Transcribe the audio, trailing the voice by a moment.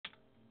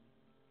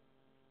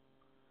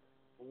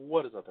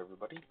What is up,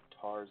 everybody?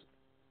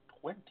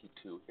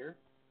 Tails.22 here.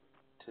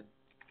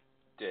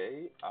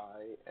 Today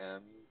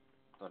I'm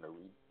gonna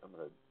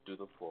do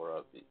the floor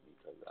up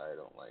because I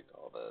don't like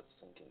all the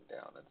sinking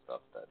down and stuff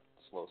that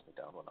slows me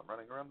down when I'm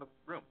running around the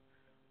room.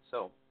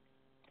 So,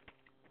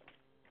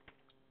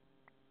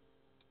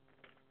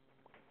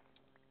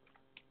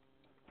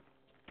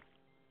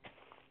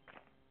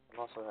 I'm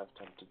also half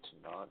tempted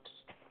to not.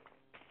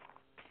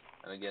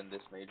 And again,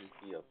 this may just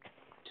be a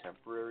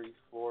temporary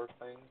floor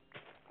thing,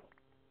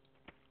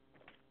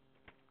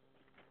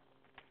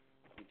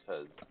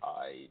 because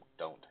I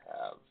don't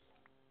have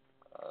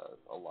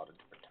a lot of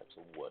different types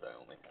of wood. I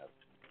only have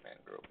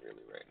mangrove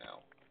really right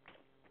now.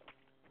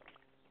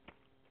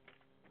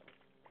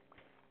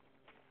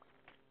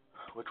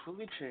 Which will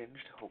be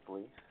changed,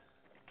 hopefully.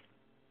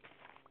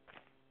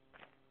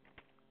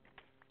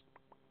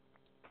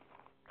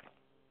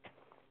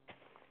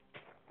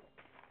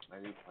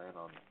 I do plan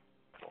on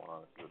going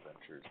on a few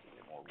adventures to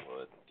get more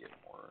wood and get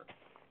more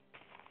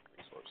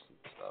resources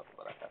and stuff,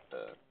 but I have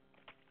to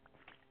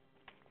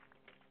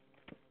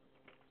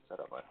set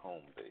up my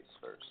home base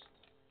first.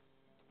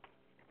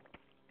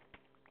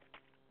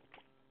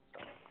 So,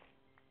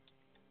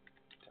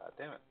 god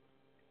damn it.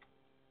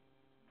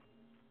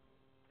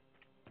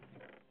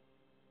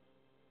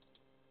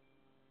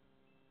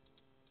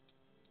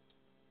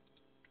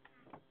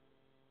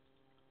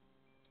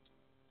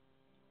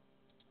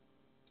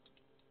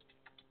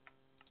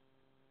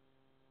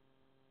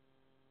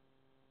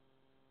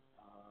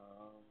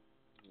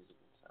 Music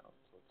and sounds.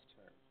 Let's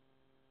turn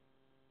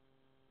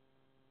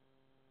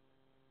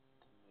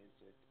the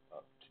music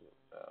up to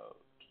about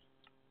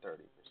 30%.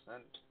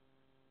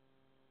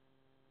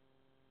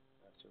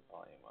 Master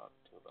volume up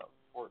to about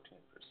 14%.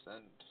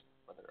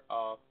 Weather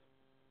off.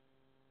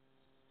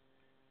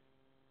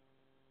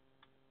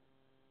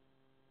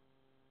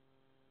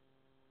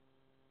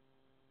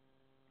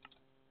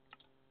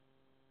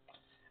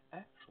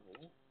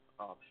 Actually,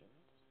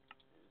 options,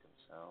 music and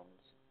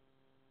sounds.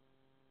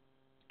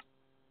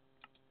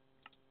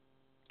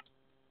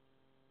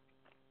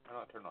 Why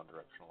not turn on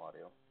directional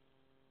audio?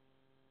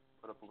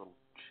 Put up a little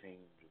change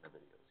in the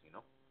videos, you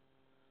know?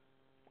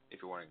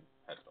 If you're wearing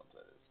headphones,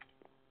 that is.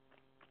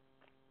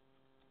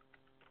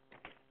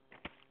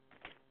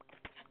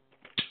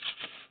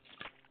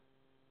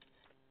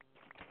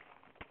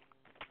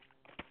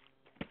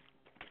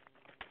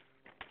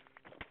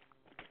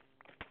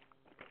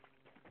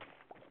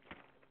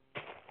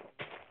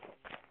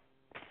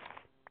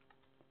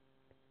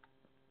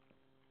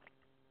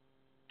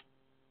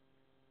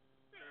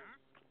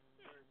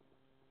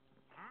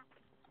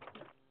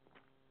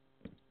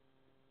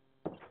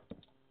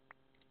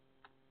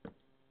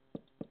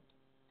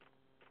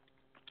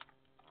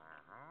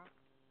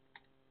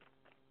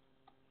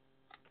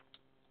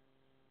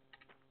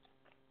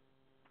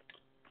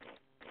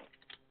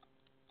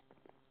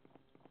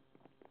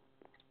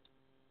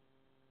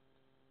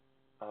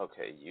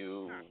 Okay,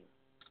 you...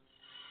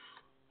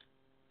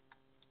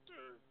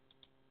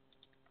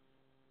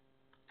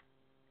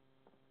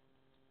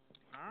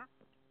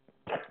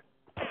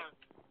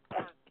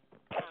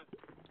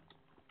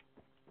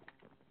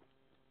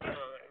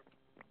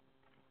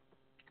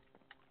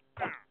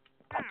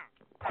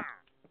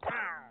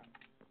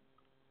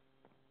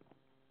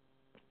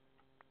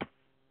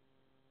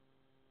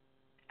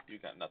 You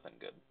got nothing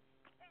good.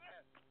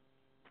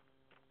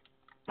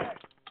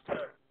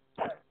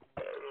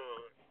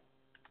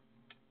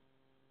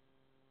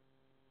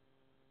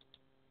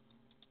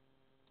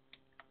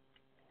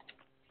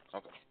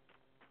 Okay.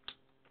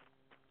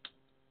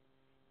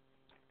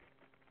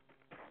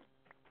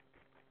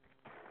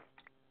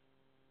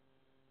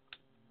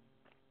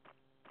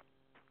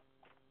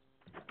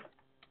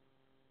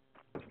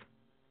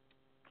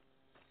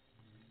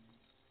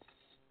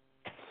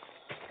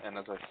 And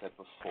as I said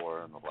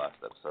before in the last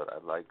episode,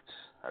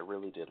 I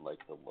really did like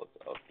the look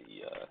of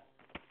the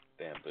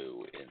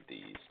bamboo in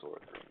the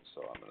storage room,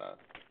 so I'm gonna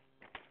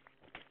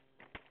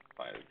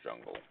find a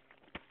jungle.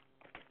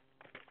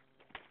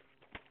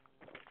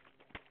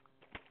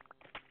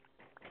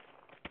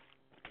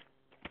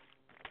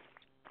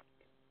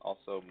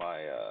 Also,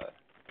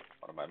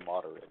 one of my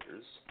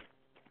moderators,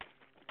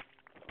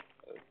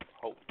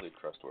 hopefully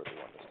trustworthy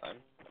one this time,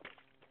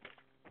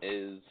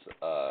 is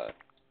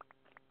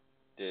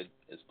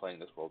playing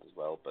this world as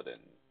well, but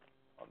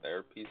on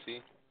their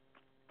PC,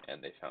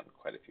 and they found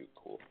quite a few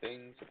cool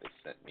things that they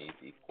sent me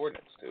the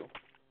coordinates to.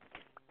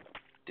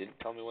 Didn't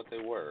tell me what they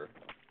were,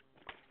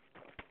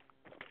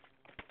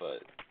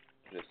 but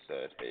just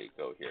said, hey,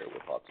 go here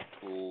with lots of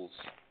tools,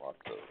 lots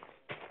of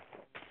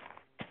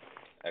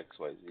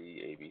XYZ,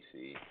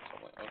 ABC. So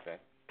I'm like, okay,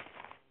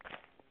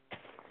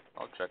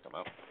 I'll check them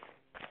out.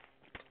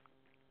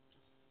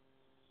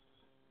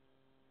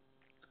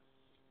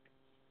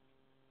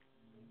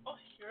 Oh,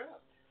 you're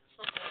up.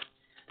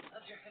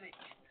 How's your headache?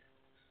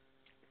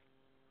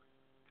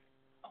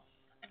 Oh,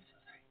 I'm so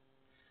sorry.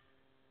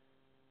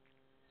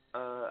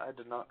 I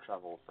did not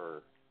travel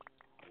for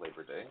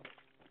Labor Day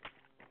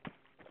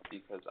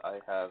because I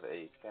have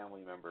a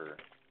family member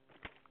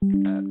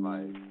at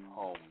my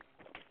home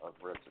of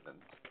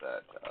residence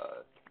that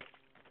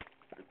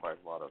requires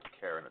a lot of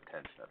care and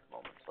attention at the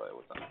moment, so I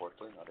was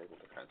unfortunately not able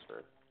to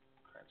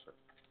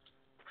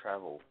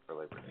travel for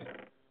Labor Day.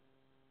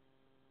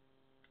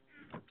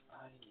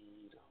 I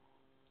need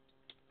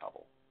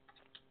cobble.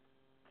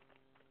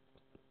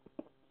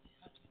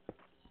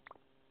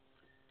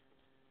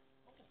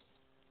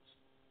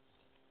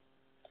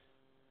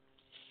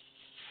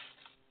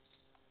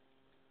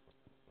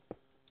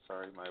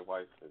 Sorry, my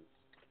wife is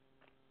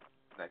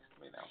next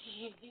to me now.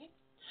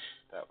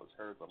 That was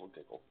her little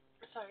giggle.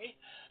 Sorry.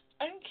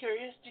 I'm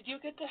curious, did you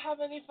get to have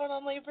any fun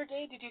on Labor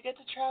Day? Did you get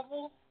to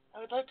travel? I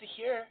would love to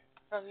hear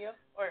from you,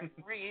 or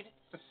read.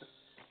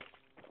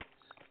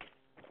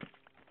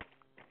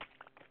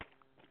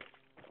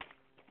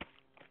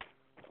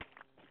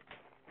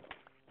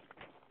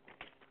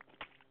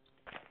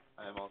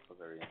 I am also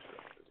very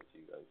interested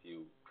if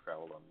you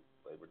traveled on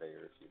Labor Day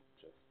or if you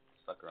just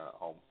stuck around at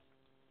home.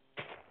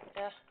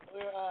 Yeah,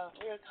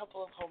 we're a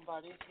couple of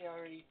homebodies. He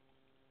already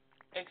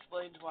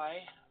explained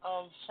why.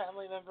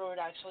 Family member would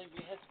actually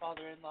be his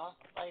father-in-law,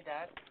 my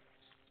dad.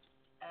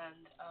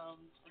 And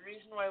the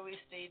reason why we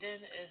stayed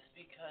in is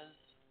because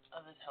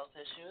of his health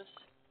issues.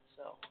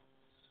 So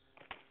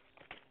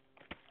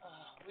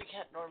we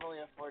can't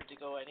normally afford to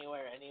go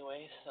anywhere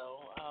anyway.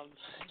 So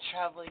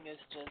traveling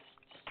is just,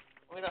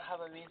 we don't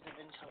have a means of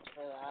income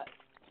for that.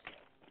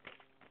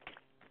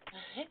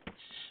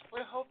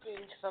 We're hoping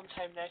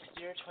sometime next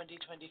year,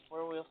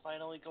 2024, we'll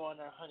finally go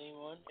on our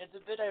honeymoon. It's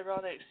a bit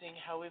ironic seeing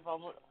how we've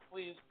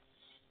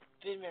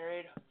been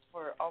married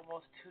for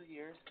almost 2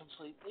 years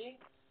completely,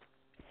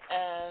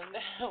 and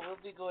we'll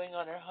be going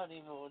on our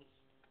honeymoon.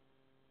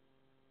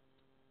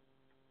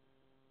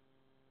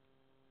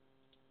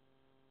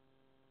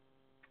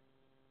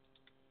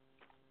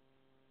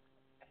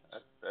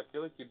 I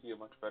feel like you'd be a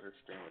much better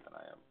streamer than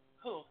I am.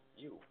 Who?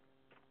 You.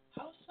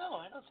 How so?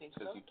 I don't think so.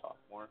 Because you talk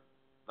more.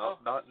 No,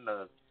 not in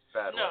a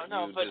bad way.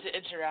 No, but to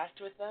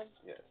interact with them?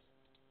 Yes.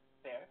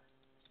 Fair.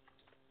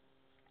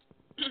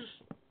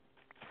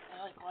 I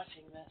like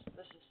watching this.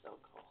 This is so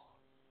cool.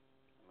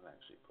 I'm going to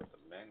actually put the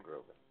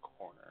mangrove in the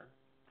corner.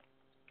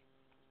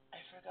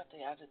 I forgot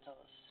they added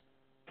those.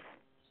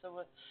 So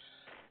what?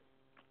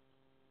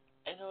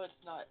 I know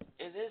it's not.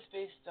 It is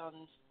based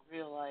on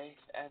real life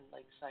and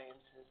like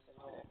sciences and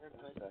whatever,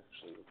 that's but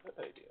actually a good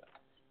idea.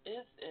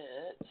 Is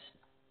it,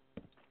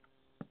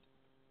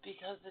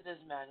 because it is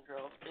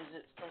mangrove, is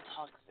it still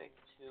toxic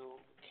to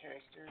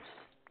characters?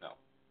 No.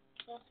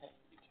 Okay.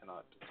 You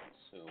cannot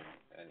consume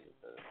any of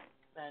the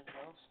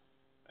mangrove.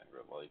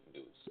 All you can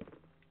do is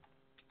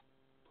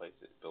place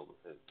it, build with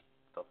it,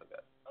 stuff like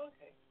that.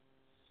 Okay.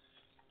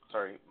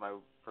 Sorry,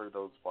 for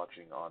those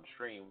watching on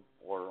stream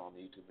or on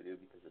the YouTube video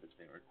because it is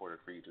being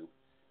recorded for YouTube,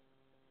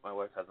 my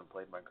wife hasn't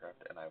played Minecraft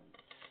and I'm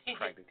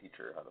trying to teach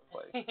her how to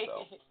play.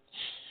 So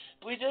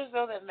we just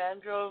know that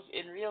mangrove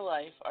in real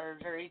life are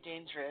very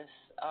dangerous.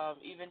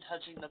 Even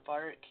touching the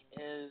bark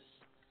is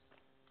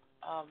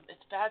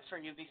it's bad for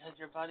you because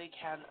your body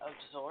can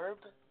absorb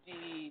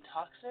the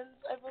toxins,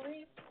 I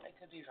believe. I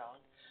could be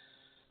wrong.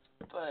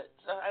 But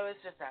I was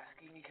just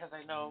asking because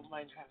I know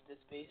Minecraft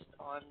is based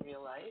on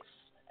real life.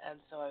 And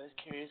so I was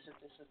curious if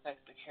this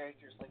affects the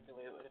characters like the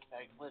way it would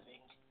affect living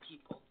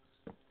people.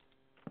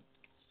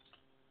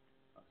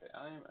 Okay,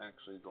 I am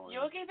actually going...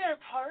 Yogi Bear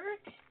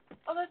Park?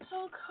 Oh, that's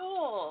so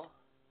cool.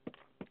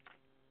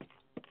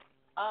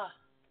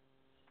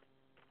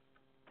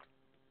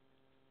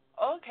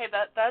 Okay,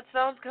 that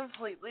sounds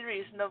completely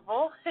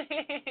reasonable.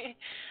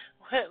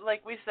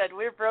 Like we said,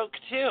 we're broke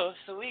too,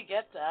 so we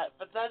get that.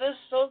 But that is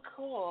so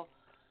cool.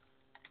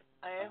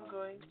 I am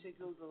going to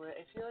Google it.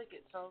 I feel like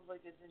it sounds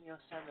like it's in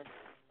Yosemite.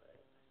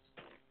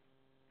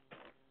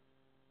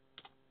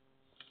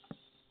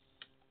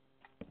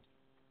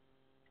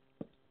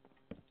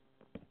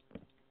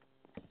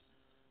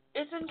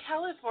 It's in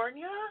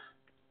California?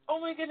 Oh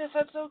my goodness,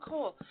 that's so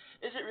cool.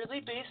 Is it really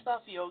based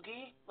off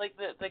Yogi? Like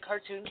the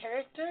cartoon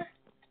character?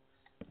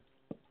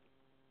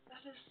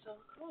 That is so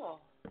cool.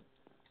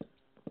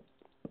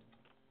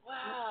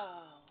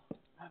 Wow.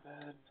 My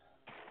bad.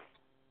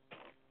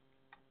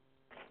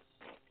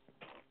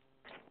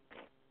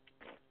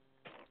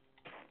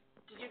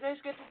 Did you guys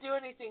get to do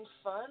anything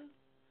fun?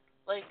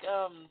 Like,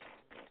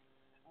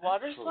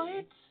 water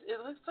slides? It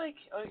looks like...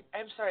 Oh,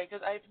 I'm sorry,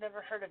 because I've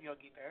never heard of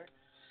Yogi Bear.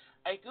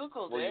 I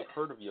Googled it. Well, you've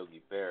heard of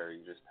Yogi Bear,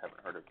 you just haven't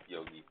heard of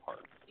Yogi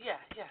Park.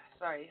 Yeah,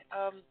 sorry.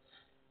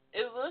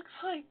 It looks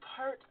like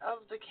part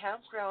of the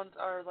campgrounds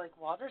are like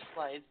water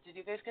slides. Did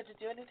you guys get to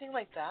do anything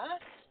like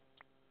that?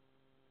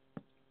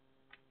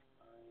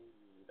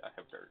 I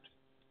have dirt.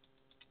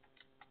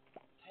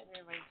 Kind of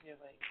reminds me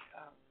of like,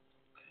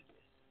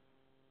 goodness,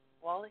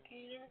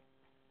 Wallacator?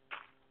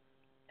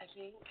 I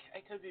think.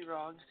 I could be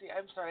wrong. See,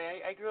 I'm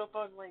sorry. I grew up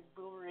on like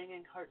Boomerang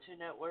and Cartoon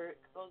Network.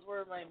 Those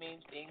were my main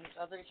things.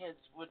 Other kids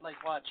would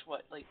like watch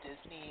like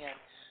Disney and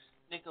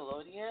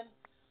Nickelodeon.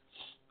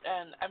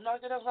 And I'm not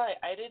gonna lie,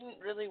 I didn't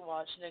really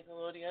watch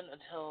Nickelodeon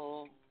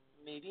until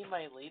maybe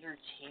my later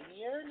teen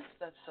years.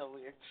 That's so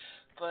weird.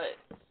 But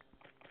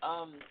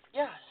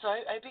Yeah, so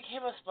I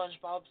became a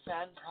SpongeBob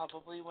fan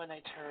probably when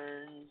I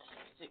turned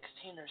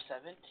 16 or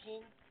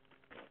 17.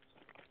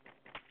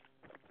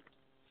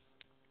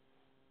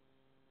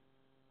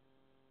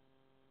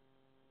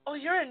 Oh,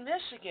 you're in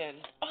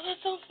Michigan. Oh,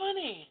 that's so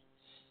funny.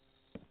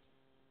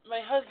 My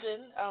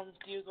husband,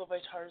 do you go by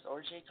Tars or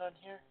Jake on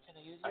here? Can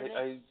I use your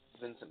name?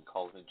 Vincent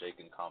calls me Jake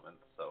in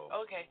comments, so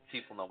Okay.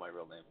 people know my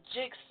real name.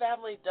 Jake's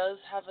family does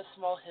have a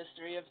small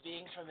history of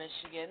being from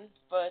Michigan,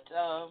 but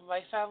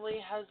my family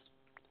has,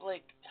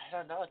 like, I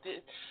don't know,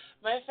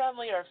 my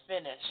family are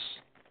Finnish.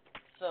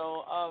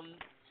 So,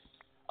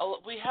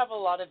 we have a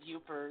lot of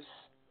Yoopers,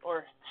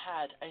 or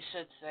had, I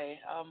should say.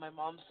 My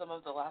mom's some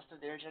of the last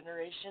of their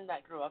generation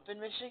that grew up in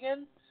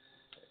Michigan.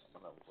 Okay,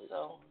 I'm gonna wait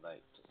So, until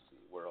night to see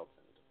where else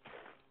I need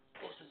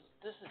to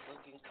this is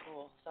looking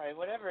cool. Sorry,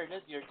 whatever it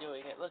is you're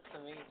doing, it looks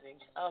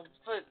amazing.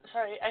 But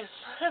sorry, I'm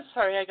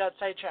sorry I got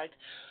sidetracked.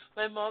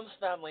 My mom's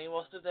family,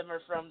 most of them are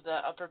from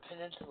the Upper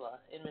Peninsula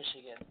in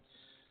Michigan,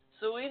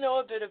 so we know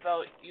a bit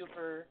about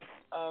Yooper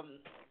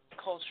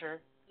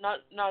culture.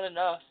 Not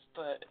enough,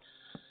 but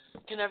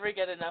can never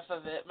get enough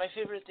of it. My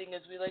favorite thing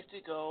is we like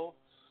to go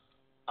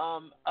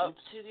up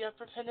to the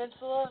Upper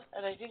Peninsula,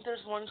 and I think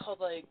there's one called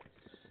like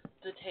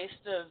the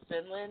Taste of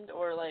Finland,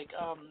 or like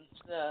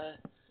the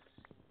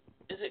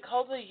is it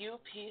called the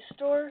UP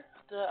store?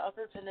 The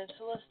Upper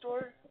Peninsula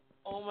store?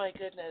 Oh my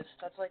goodness,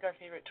 that's like our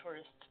favorite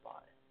tourist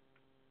spot.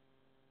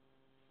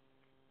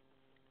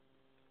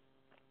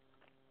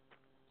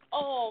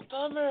 Oh,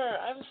 bummer.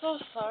 I'm so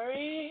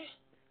sorry.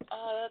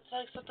 That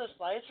sucks that the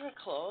slides were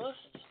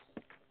closed.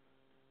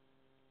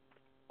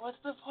 What's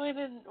the point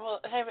in,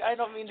 well, I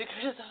don't mean to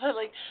criticize, but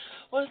like,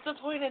 what's the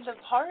point in the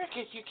park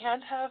if you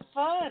can't have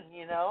fun,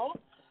 you know?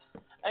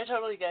 I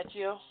totally get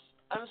you.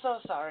 I'm so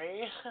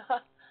sorry.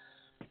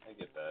 I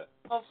get that.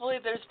 Hopefully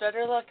there's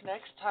better luck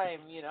next time,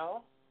 you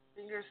know?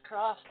 Fingers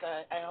crossed.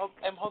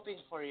 I'm hoping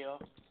for you.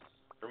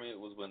 For me, it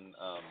was when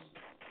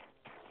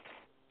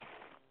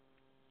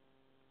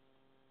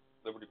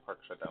Liberty Park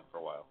shut down for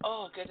a while.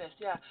 Oh goodness,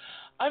 yeah.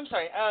 I'm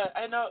sorry.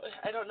 I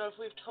don't know if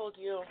we've told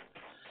you.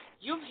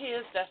 UP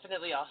is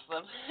definitely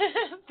awesome.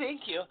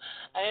 Thank you.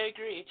 I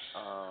agree.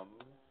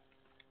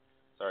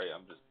 Sorry,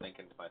 I'm just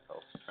thinking to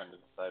myself, trying to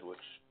decide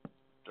which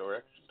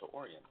direction to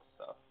orient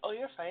stuff. Oh,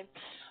 you're fine.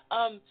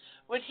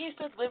 When he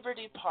said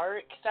Liberty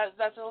Park,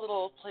 that's a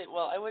little play.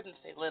 Well, I wouldn't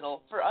say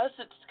little. For us,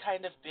 it's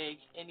kind of big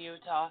in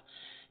Utah.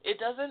 It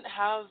doesn't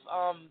have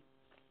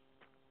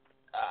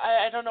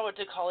I don't know what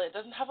to call it. It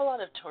doesn't have a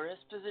lot of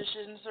tourist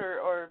positions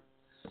or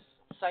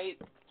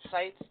sites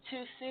to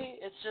see.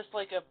 It's just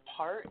like a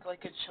park,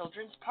 like a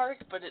children's park,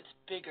 but it's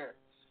bigger,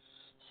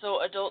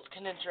 so adults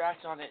can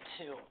interact on it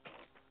too.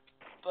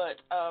 But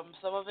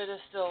some of it is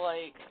still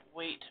like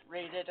weight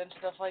rated and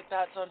stuff like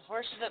that. So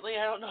unfortunately,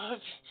 I don't know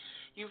if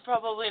you've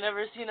probably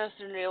never seen us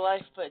in real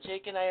life, but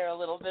Jake and I are a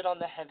little bit on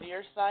the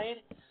heavier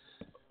side.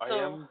 I So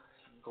am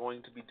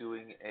going to be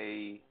doing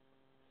a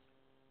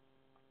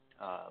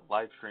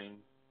live stream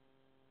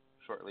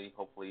shortly,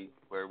 hopefully,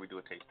 where we do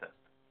a taste test.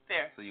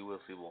 fair. So you will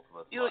see both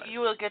of us You live.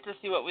 you will get to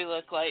see what we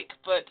look like,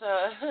 but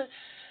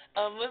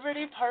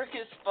Liberty Park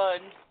is fun,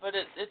 but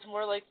it's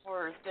more like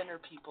for thinner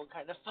people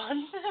kind of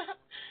fun.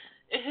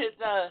 it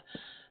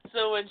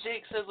So when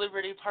Jake said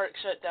Liberty Park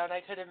shut down,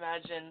 I could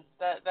imagine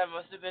that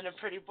must have been a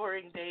pretty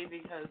boring day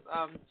because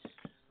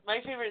my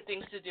favorite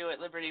things to do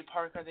at Liberty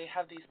Park are they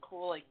have these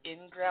cool like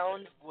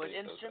in-ground wood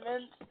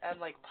instruments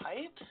and like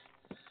pipes,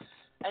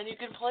 and you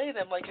can play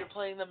them like you're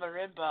playing the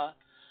marimba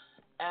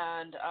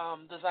and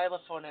the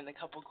xylophone and a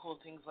couple cool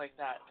things like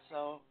that.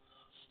 So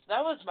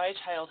that was my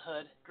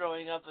childhood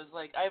growing up. Is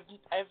like I've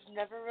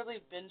never really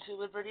been to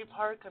Liberty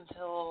Park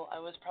until I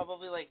was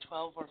probably like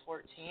 12 or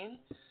 14,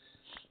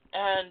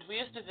 and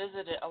we used to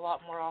visit it a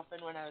lot more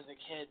often when I was a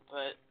kid.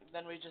 But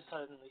then we just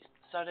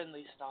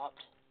suddenly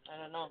stopped. I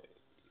don't know.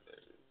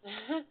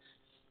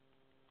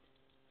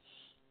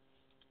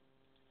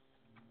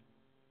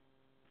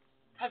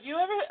 Have you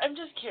ever? I'm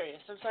just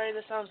curious. I'm sorry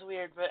this sounds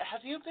weird, but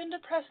have you been to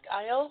Presque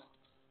Isle?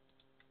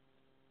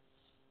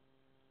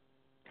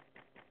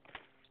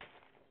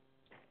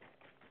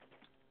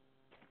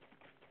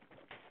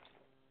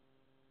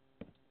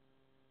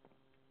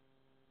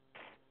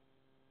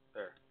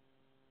 There.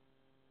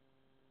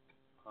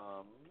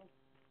 I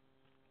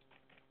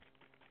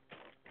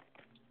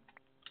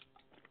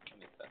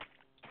need that.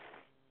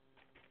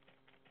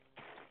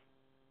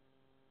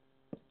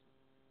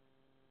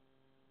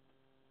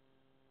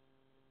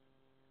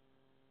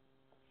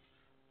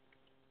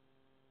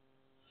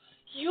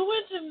 You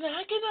went to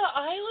Mackinac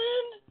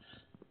Island?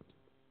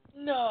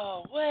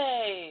 No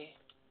way.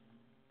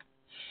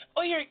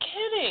 Oh, you're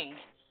kidding.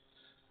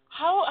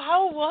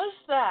 How was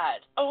that?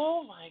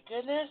 Oh my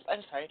goodness.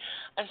 I'm sorry.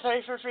 I'm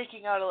sorry for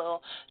freaking out a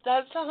little.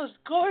 That sounds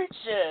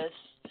gorgeous.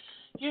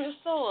 You're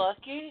so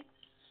lucky.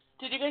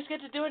 Did you guys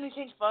get to do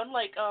anything fun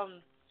like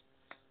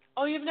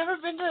oh, you've never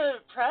been to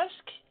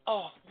Presque?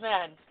 Oh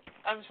man.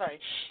 I'm sorry.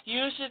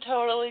 You should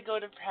totally go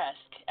to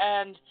Presque.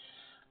 And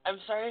I'm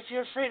sorry if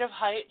you're afraid of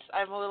heights.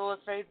 I'm a little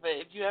afraid, but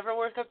if you ever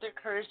work up the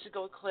courage to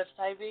go cliff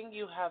diving,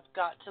 you have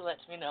got to let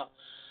me know.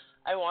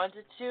 I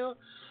wanted to,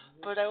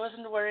 but I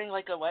wasn't wearing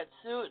like a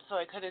wetsuit, so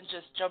I couldn't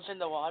just jump in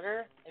the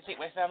water. I think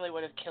my family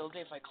would have killed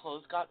me if my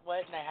clothes got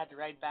wet and I had to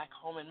ride back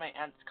home in my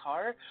aunt's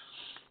car.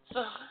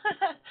 So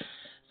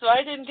so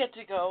I didn't get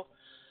to go.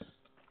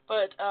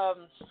 But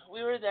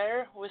we were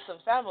there with some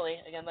family.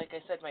 Again, like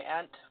I said, my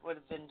aunt would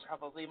have been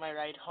probably my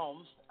ride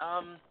home.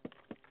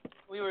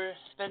 We were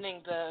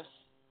spending the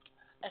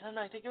I don't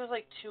know, I think it was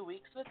like 2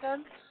 weeks with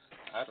them.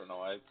 I don't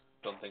know. I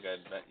don't think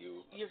I'd met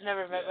you You've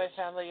never met my yet.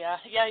 family, yeah.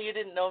 Yeah, you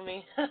didn't know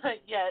me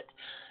yet.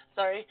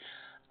 Sorry.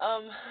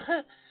 Um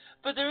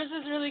but there was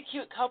this really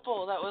cute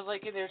couple that was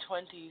like in their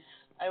 20s.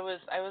 I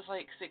was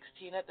like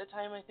 16 at the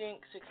time, I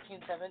think,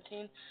 16,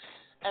 17,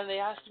 and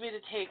they asked me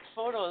to take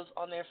photos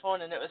on their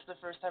phone, and it was the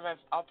first time I've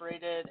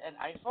operated an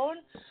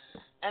iPhone.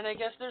 And I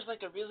guess there's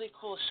like a really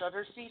cool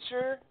shutter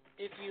feature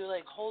if you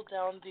like hold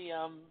down the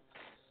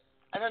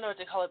I don't know what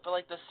to call it, but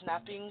like the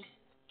snapping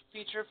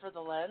feature for the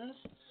lens.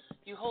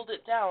 You hold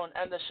it down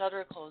and the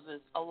shutter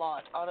closes a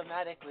lot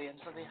automatically, and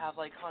so they have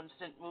like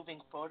constant moving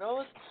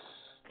photos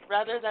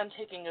rather than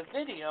taking a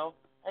video,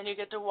 and you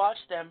get to watch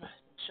them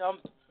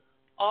jump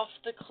off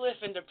the cliff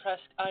into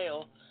Presque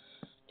Isle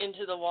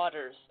into the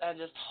waters, and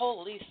just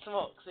holy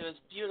smokes, it was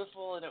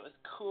beautiful and it was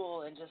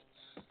cool and just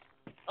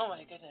oh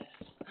my goodness.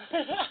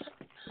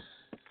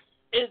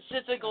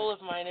 It's a goal of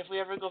mine. If we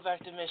ever go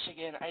back to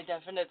Michigan, I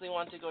definitely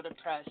want to go to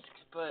Presque,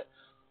 but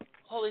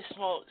holy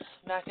smokes,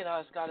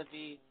 Mackinaw's got to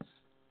be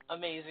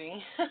amazing.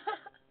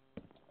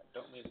 I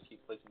don't need to keep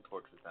placing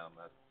torches down.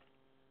 That's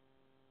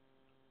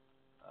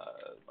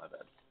my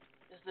bad.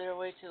 Is there a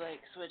way to like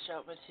switch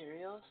out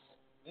materials?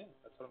 Yeah,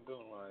 that's what I'm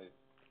doing when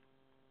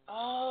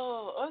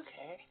Oh,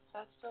 okay.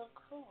 That's so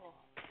cool.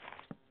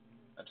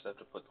 I just have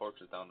to put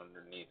torches down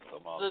underneath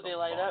so mobs Do they don't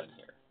light spawn up? in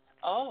here.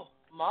 Oh,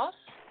 moths?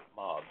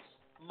 Mobs.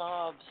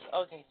 Mobs.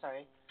 Okay,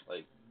 sorry.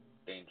 Like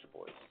Danger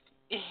Boys.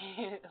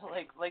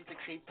 like the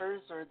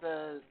creepers or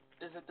the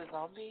is it the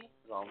zombie?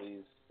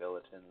 Zombies,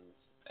 skeletons,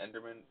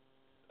 Enderman.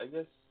 I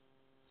guess.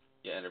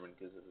 Yeah, Enderman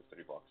because this is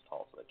 3 blocks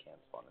tall, so they can't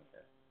spawn in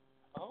here.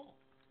 Oh,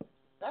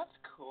 that's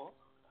cool.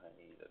 I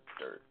need a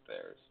dirt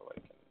there so I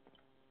can.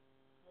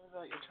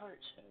 What about your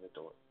torch? I need a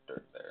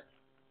dirt there.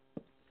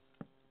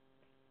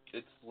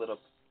 It's lit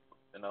up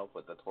enough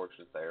with the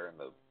torches there and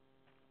the.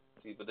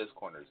 See, but this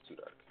corner is too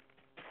dark,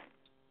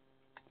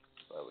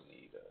 so I would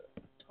need a.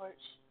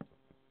 Torch.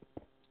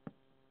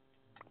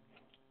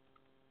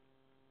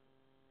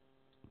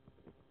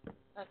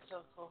 That's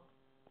so cool.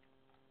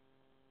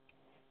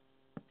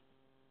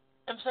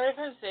 I'm sorry if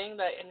I'm saying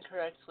that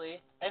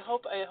incorrectly. I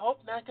hope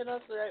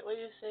Mackinac the right way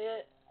you say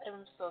it.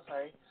 I'm so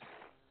sorry.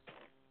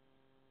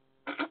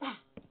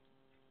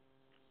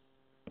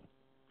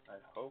 I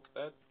hope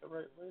that's the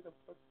right way to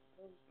put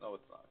those. No,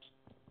 it's not.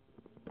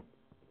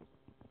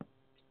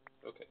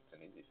 Okay, it's an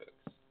easy fix.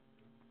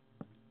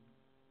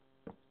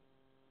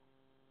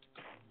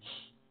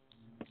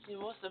 See,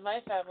 most of my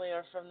family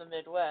are from the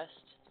Midwest,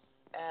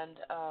 and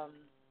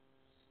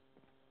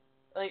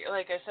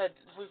like I said,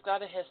 we've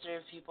got a history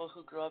of people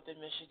who grew up in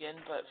Michigan,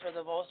 but for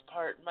the most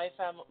part, my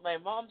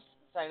mom's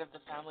side of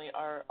the family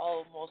are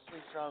all mostly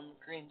from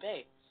Green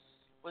Bay,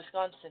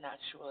 Wisconsin,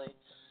 actually.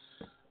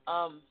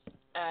 Um,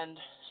 and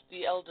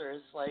the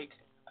elders, like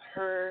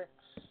her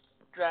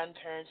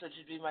grandparents, which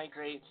would be my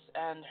greats,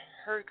 and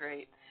her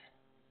greats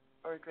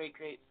or great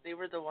greats, they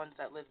were the ones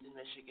that lived in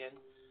Michigan.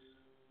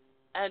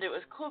 And it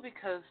was cool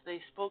because they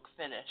spoke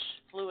Finnish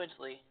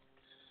fluently,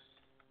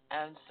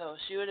 and so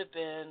she would have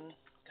been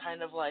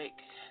kind of like,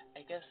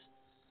 I guess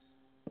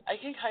I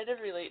can kind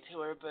of relate to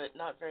her, but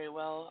not very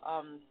well.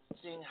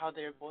 Seeing how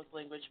they're both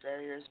language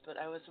barriers, but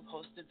I was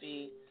supposed to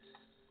be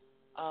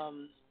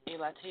a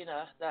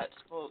Latina that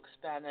spoke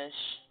Spanish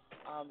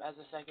as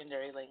a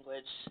secondary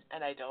language,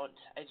 and I don't.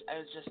 I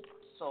was just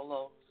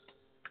solo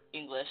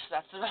English.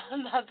 That's about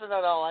that's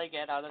about all I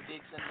get out of the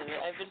extent of it.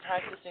 I've been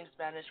practicing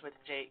Spanish with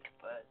Jake,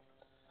 but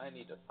I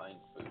need to find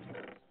food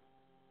because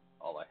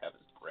all I have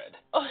is bread.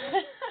 oh.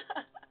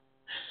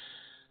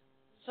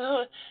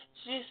 So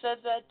she said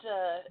that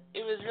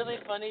it was really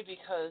funny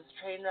because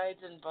train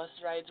rides and bus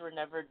rides were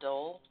never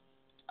dull.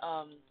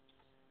 Um,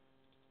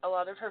 a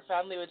lot of her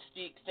family would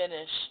speak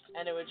Finnish,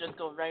 and it would just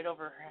go right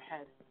over her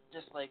head,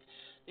 just like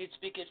they'd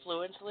speak it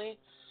fluently.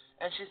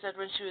 And she said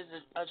when she was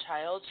a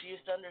child, she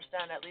used to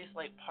understand at least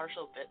like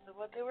partial bits of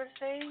what they were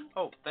saying.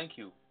 Oh, thank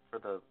you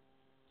for the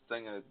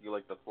thing. You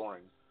like the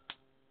flooring.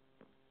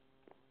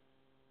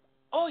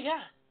 Oh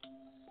yeah,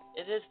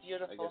 it is I guess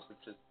beautiful.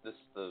 it's just this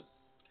the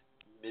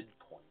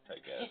midpoint. I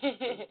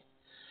guess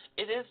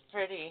It is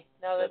pretty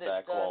now that that it's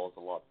back done. wall is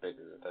a lot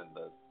bigger than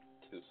the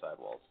 2 side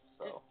walls.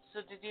 So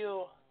Did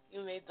you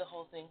made the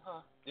whole thing,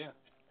 huh? yeah,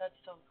 That's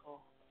so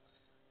cool.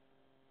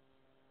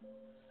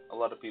 a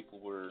lot of people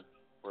were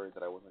worried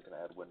that I wasn't going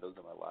to add windows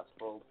in my last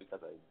world because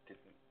I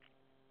didn't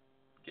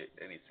get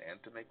any sand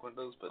to make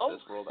windows. But Oh.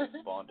 this world I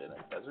spawned in a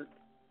desert,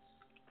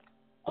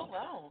 Oh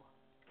wow.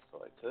 so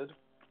I could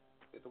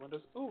get the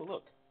windows. Ooh,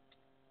 look,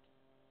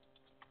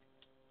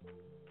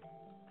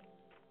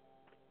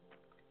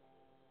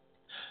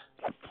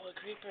 Oh, a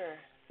creeper.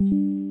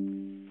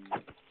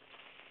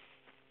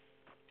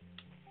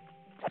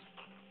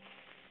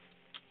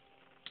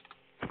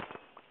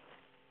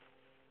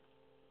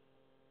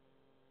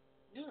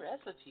 New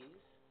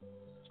recipes?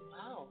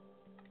 Wow.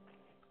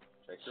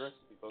 Check the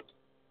recipe book.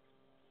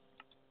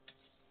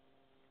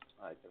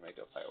 I can make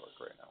a firework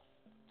right now.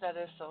 That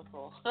is so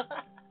cool.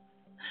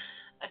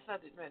 I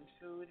thought it meant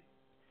food.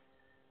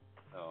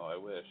 Oh, I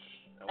wish.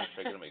 I wish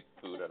I could make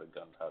food out of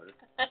gunpowder.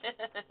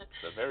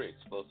 It's a very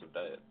explosive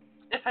diet.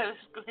 I was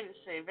going to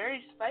say,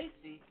 very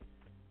spicy.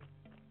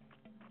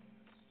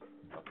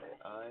 Okay,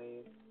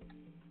 I've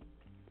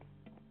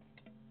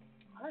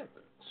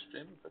been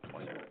streaming for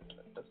 20 minutes.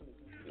 That doesn't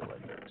even feel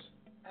like it.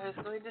 I was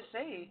going to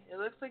say, it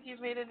looks like you've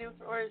made a new,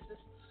 or is this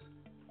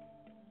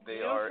They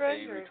new are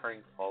friend, a or?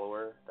 returning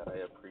follower that I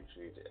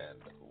appreciate and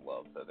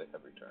love that they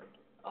have returned.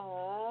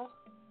 Aww.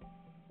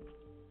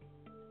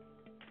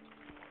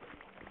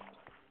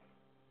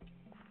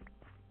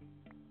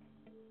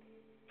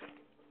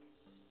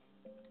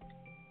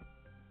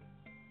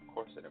 Of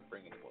course, I didn't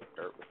bring any more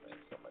dirt with me,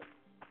 so my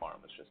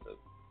farm is just a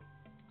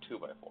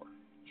 2x4.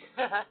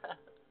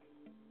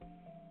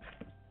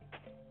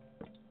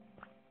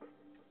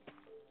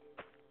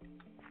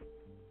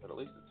 But at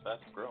least it's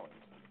fast growing.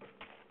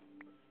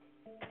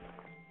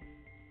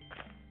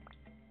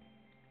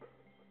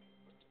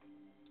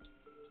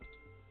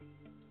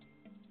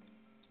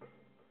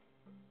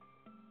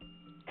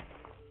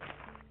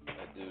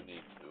 I do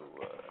need to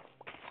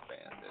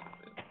expand it a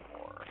bit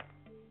more.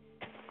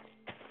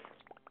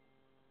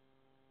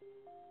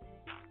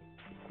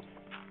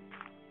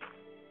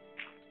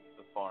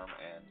 The farm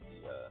and the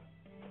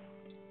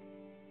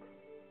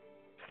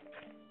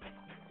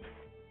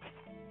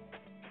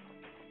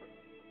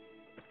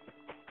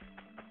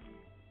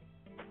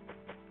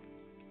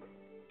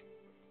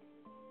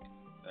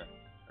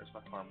there's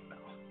my farm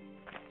now.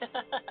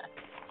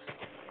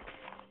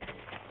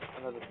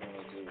 Another thing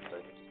I do is I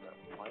need to start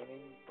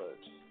mining,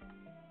 but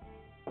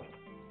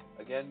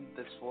again,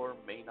 this floor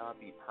may not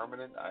be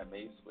permanent. I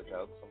may switch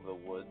out some of the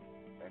wood,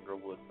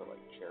 mangrove wood, for like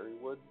cherry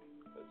wood,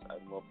 because I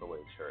love the way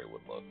cherry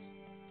wood looks.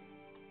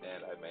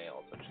 And I may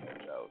also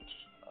change out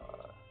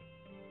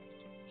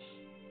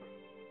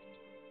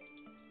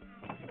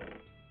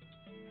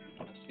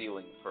the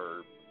ceiling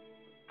for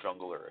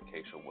jungle or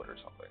acacia wood or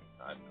something.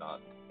 I'm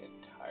not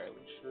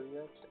entirely sure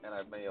yet, and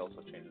I may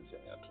also change the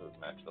ceiling out to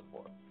match the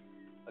floor.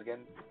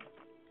 Again,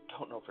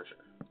 don't know for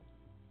sure.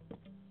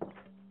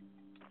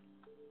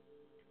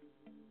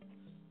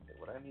 Okay,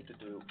 what I need to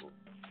do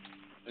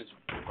is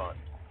run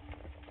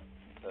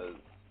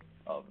because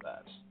of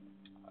that.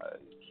 I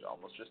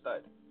almost just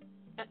died.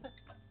 I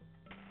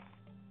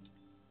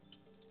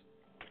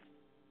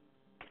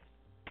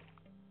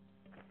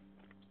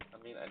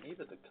mean, I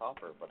needed the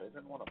copper, but I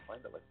didn't want to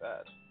find it like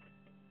that.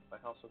 My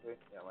house okay?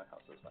 Yeah, my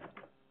house is fine.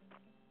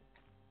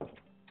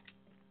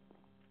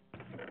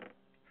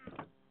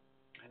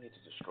 I need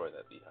to destroy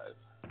that beehive.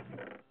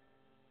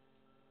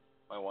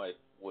 My wife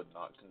would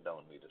not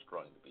condone me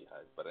destroying the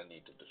beehive, but I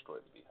need to destroy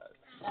the beehive.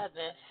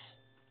 Sadness.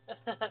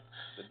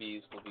 The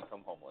bees will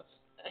become homeless.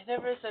 I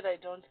never said I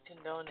don't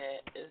condone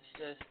it. It's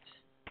just,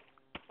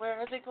 where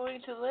are they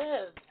going to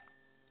live?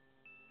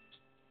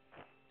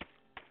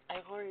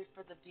 I worry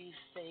for the bees'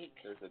 sake.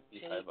 There's a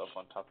beehive up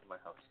on top of my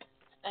house.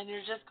 And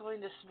you're just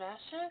going to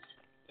smash it?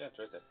 Yeah, it's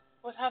right there.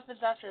 What happens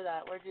after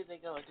that? Where do they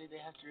go? Do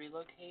they have to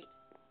relocate?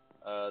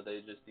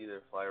 They just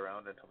either fly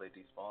around until they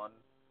despawn,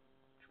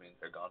 which means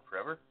they're gone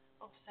forever.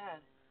 Oh,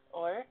 sad.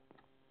 Or?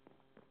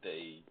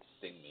 They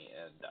sting me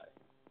and die.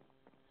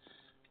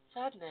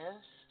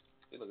 Sadness.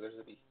 Hey, look, there's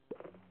a bee.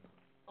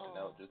 Oh. And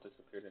now it just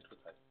disappeared into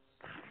its hive.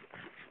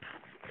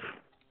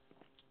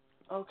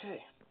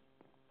 Okay.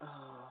 I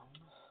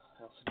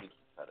also need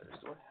feathers.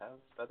 Do I have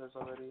feathers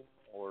already?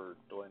 Or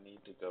do I need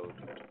to go to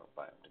a different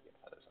biome to get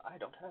feathers? I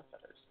don't have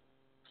feathers.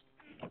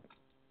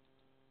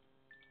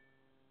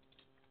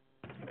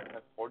 I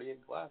have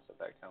 48 glass, if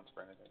that counts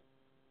for anything.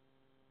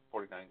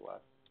 49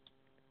 glass.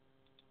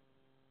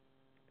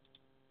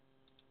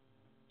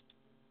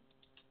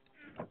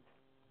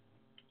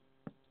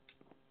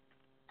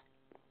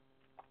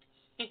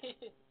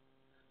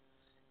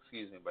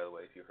 Excuse me, by the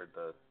way, if you heard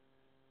the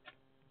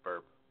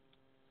burp.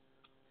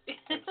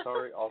 I'm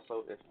sorry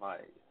also if my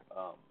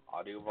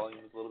audio volume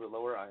is a little bit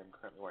lower. I am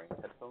currently wearing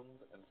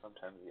headphones, and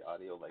sometimes the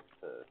audio likes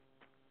to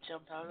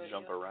jump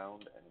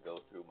around and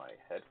go through my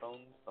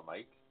headphones, the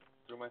mic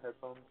through my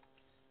headphones,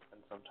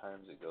 and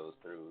sometimes it goes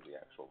through the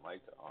actual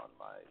mic on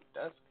my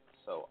desk,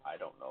 so I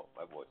don't know if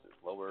my voice is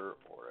lower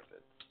or if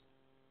it's,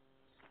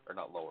 or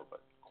not lower,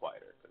 but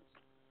quieter, because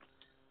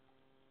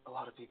a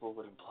lot of people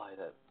would imply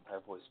that my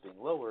voice being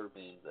lower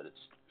means that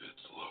it's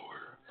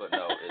lower, but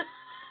no,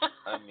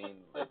 I mean,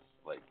 it's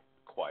like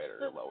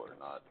quieter lower,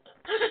 not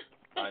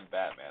I'm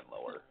Batman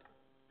lower.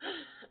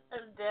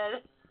 I'm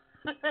dead.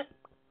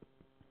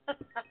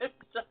 I'm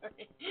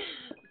sorry.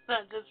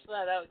 That just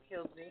flat out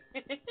killed me.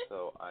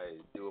 So I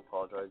do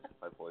apologize if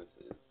my voice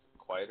is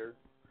quieter.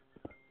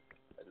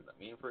 I did not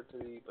mean for it to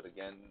be, but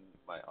again,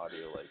 my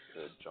audio likes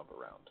to jump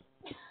around.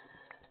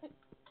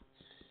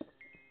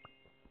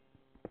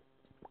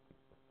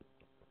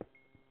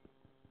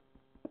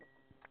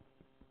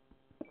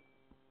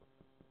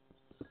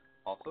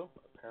 Also,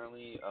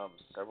 apparently,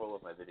 several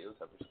of my videos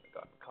have recently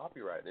gotten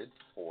copyrighted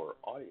for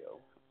audio.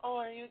 Oh,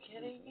 are you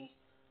kidding me?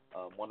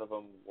 One of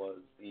them was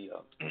the,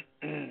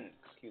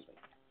 excuse me.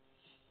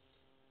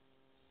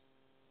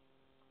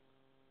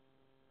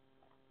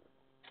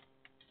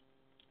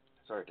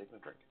 Sorry, taking a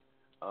drink.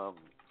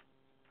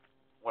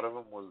 One of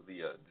them was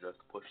the just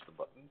push the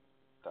button.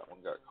 That one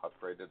got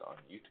copyrighted on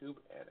YouTube,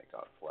 and it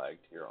got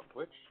flagged here on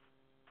Twitch.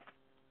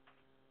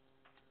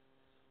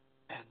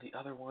 And the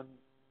other one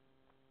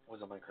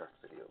was a Minecraft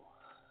video.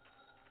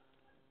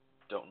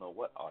 Don't know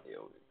what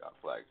audio it got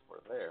flagged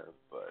for there,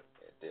 but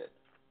it did.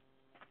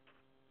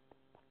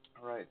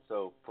 Alright,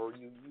 so for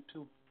you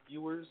YouTube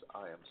viewers,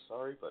 I am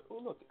sorry, but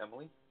oh look,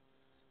 Emily,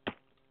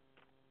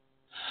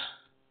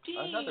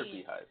 another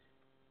beehive.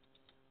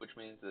 Which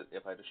means that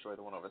if I destroy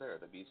the one over there,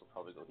 the bees will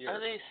probably go here.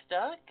 Are they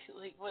stuck?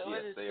 Like, what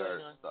yes, is they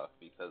going are on? stuck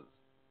because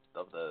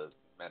of the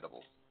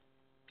mandibles.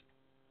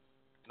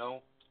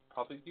 No,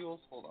 propagules?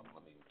 Hold on,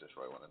 let me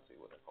destroy one and see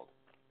what they're called.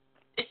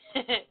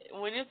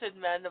 When you said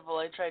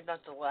mandible, I tried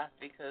not to laugh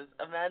because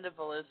a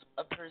mandible is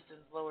a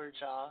person's lower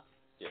jaw.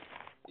 Yeah,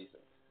 these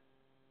things.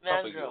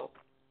 Mandrill.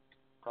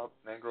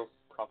 Mangrove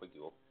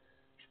propagule.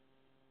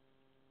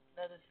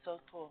 That is so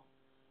cool.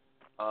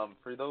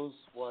 For those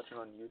watching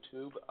on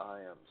YouTube,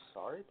 I am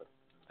sorry, but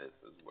this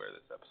is where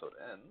this episode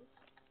ends.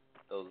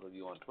 Those of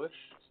you on Twitch,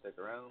 stick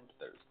around.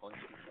 There's going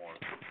to be more,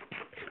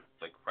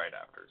 like, right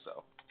after,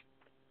 so.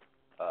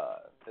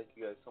 Thank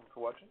you guys so much for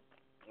watching.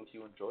 If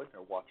you enjoyed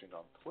and are watching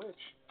on Twitch,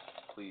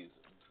 please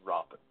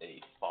drop a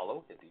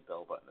follow, hit the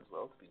bell button as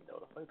well to be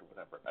notified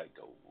whenever I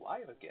go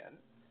live again,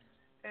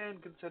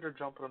 and consider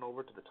jumping on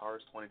over to the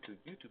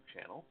Tails.22 YouTube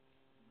channel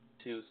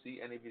to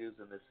see any videos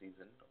in this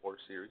season or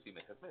series you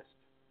may have missed.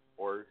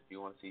 Or if you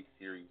want to see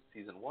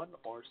Season 1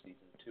 or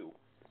Season 2.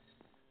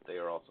 They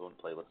are also in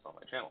playlists on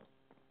my channel.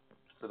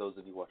 For those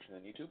of you watching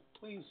on YouTube,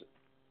 please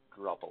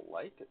drop a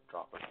like,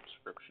 drop a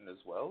subscription as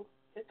well,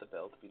 hit the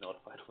bell to be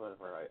notified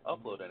whenever I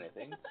upload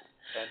anything,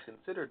 and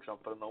consider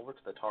jumping over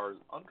to the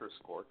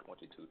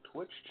Tails_22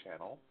 Twitch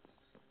channel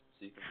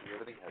so you can see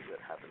everything as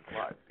it happens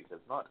live,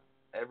 because not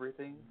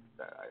everything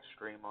that I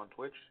stream on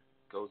Twitch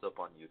goes up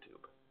on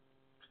YouTube.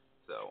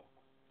 So,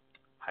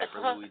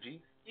 Hyper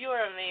Luigi. You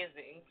are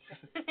amazing.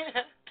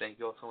 Thank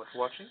you all so much for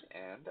watching,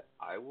 and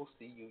I will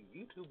see you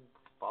YouTube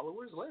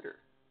followers later.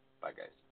 Bye, guys.